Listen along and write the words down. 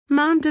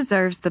Mom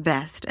deserves the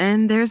best,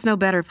 and there's no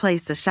better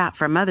place to shop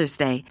for Mother's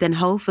Day than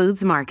Whole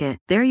Foods Market.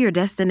 They're your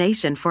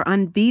destination for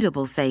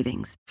unbeatable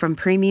savings, from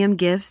premium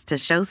gifts to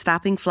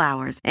show-stopping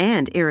flowers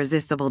and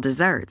irresistible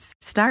desserts.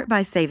 Start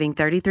by saving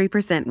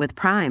 33% with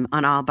Prime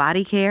on all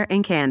body care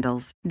and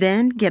candles.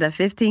 Then get a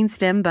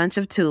 15-stem bunch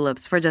of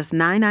tulips for just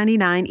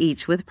 $9.99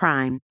 each with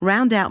Prime.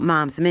 Round out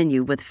Mom's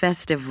menu with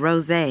festive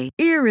rosé,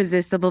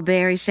 irresistible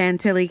berry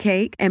chantilly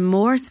cake, and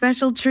more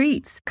special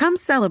treats. Come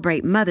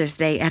celebrate Mother's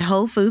Day at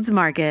Whole Foods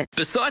Market.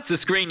 Besides the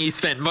screen you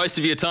spent most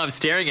of your time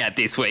staring at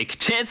this week,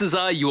 chances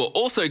are you are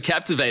also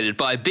captivated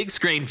by a big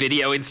screen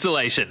video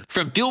installation.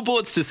 From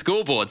billboards to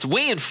scoreboards,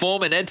 we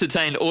inform and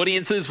entertain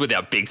audiences with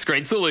our big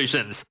screen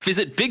solutions.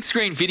 Visit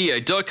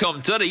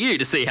bigscreenvideo.com.au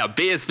to see how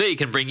BSV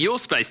can bring your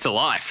space to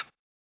life.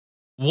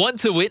 Want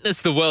to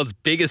witness the world's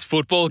biggest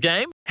football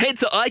game? Head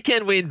to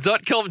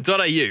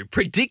iCanWin.com.au,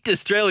 predict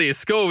Australia's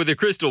score with a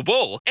crystal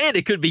ball, and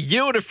it could be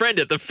you and a friend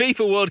at the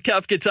FIFA World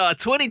Cup Qatar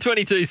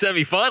 2022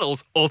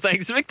 semi-finals, all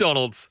thanks to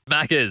McDonald's.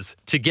 Maccas,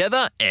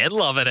 together and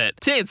loving it.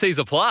 TNCs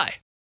apply.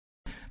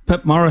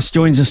 Pip Morris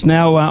joins us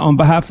now on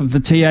behalf of the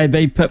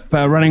TAB. Pip,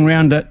 running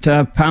around at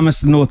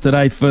Palmerston North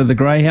today for the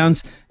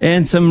Greyhounds,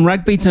 and some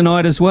rugby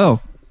tonight as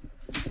well.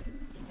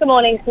 Good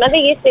morning, Smithy.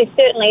 Yes, there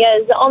certainly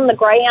is. On the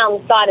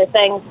Greyhound side of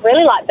things,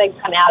 really like Big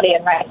Penalty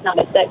in race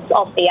number 6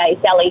 off the A,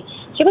 Sally.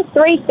 She was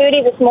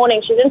 3:30 this morning.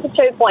 She's into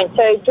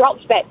 2.2,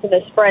 dropped back to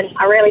the sprint.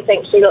 I really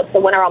think she looks the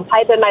winner on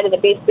paper, made her the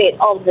best bet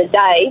of the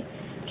day.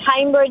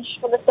 Cambridge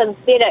for the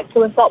synthetics,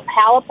 who have got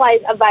power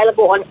plays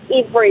available on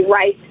every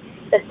race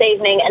this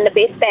evening, and the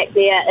best back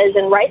there is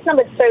in race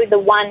number 2, the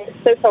 1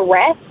 Super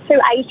Wrath,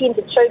 280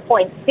 into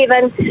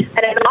 2.7, and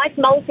a nice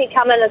multi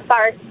coming as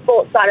far as the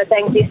sports side of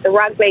things. Yes, the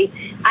rugby,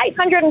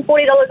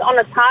 $840 on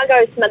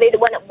Otago, Smithy, to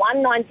win at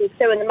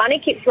 192, and the money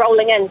keeps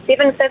rolling in.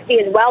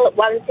 $750 as well at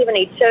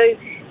 172,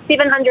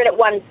 $700 at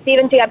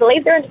 170. I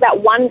believe they're into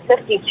about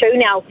 152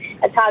 now,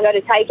 Otago,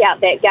 to take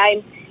out that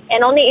game.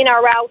 And on the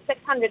NRL,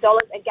 $600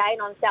 again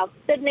on South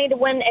Sydney to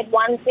win at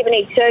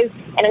 172,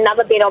 and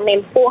another bet on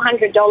them,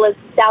 $400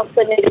 South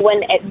Sydney to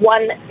win at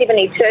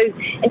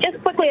 172. And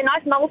just quickly, a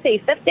nice multi,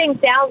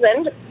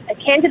 15,000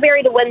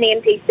 Canterbury to win the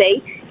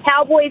MPC,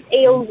 Cowboys,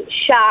 Eels,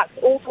 Sharks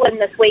all to win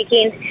this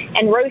weekend,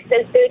 and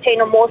Roosters 13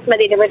 or more,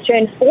 Smithy, to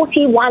return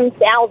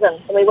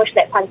 41,000. So we wish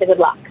that punter good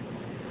luck.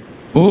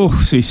 Oh,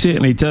 we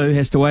certainly do.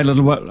 Has to wait a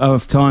little bit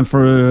of time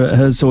for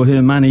his or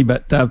her money.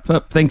 But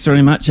Pip, thanks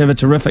very much. Have a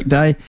terrific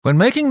day. When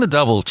making the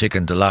double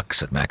chicken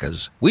deluxe at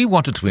Macca's, we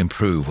wanted to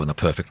improve on the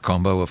perfect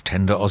combo of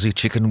tender Aussie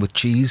chicken with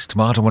cheese,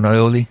 tomato and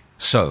aioli.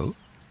 So,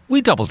 we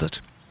doubled it.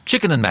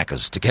 Chicken and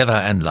Macca's, together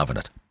and loving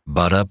it.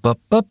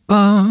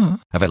 Ba-da-ba-ba-ba.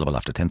 Available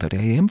after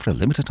 10:30am for a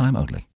limited time only.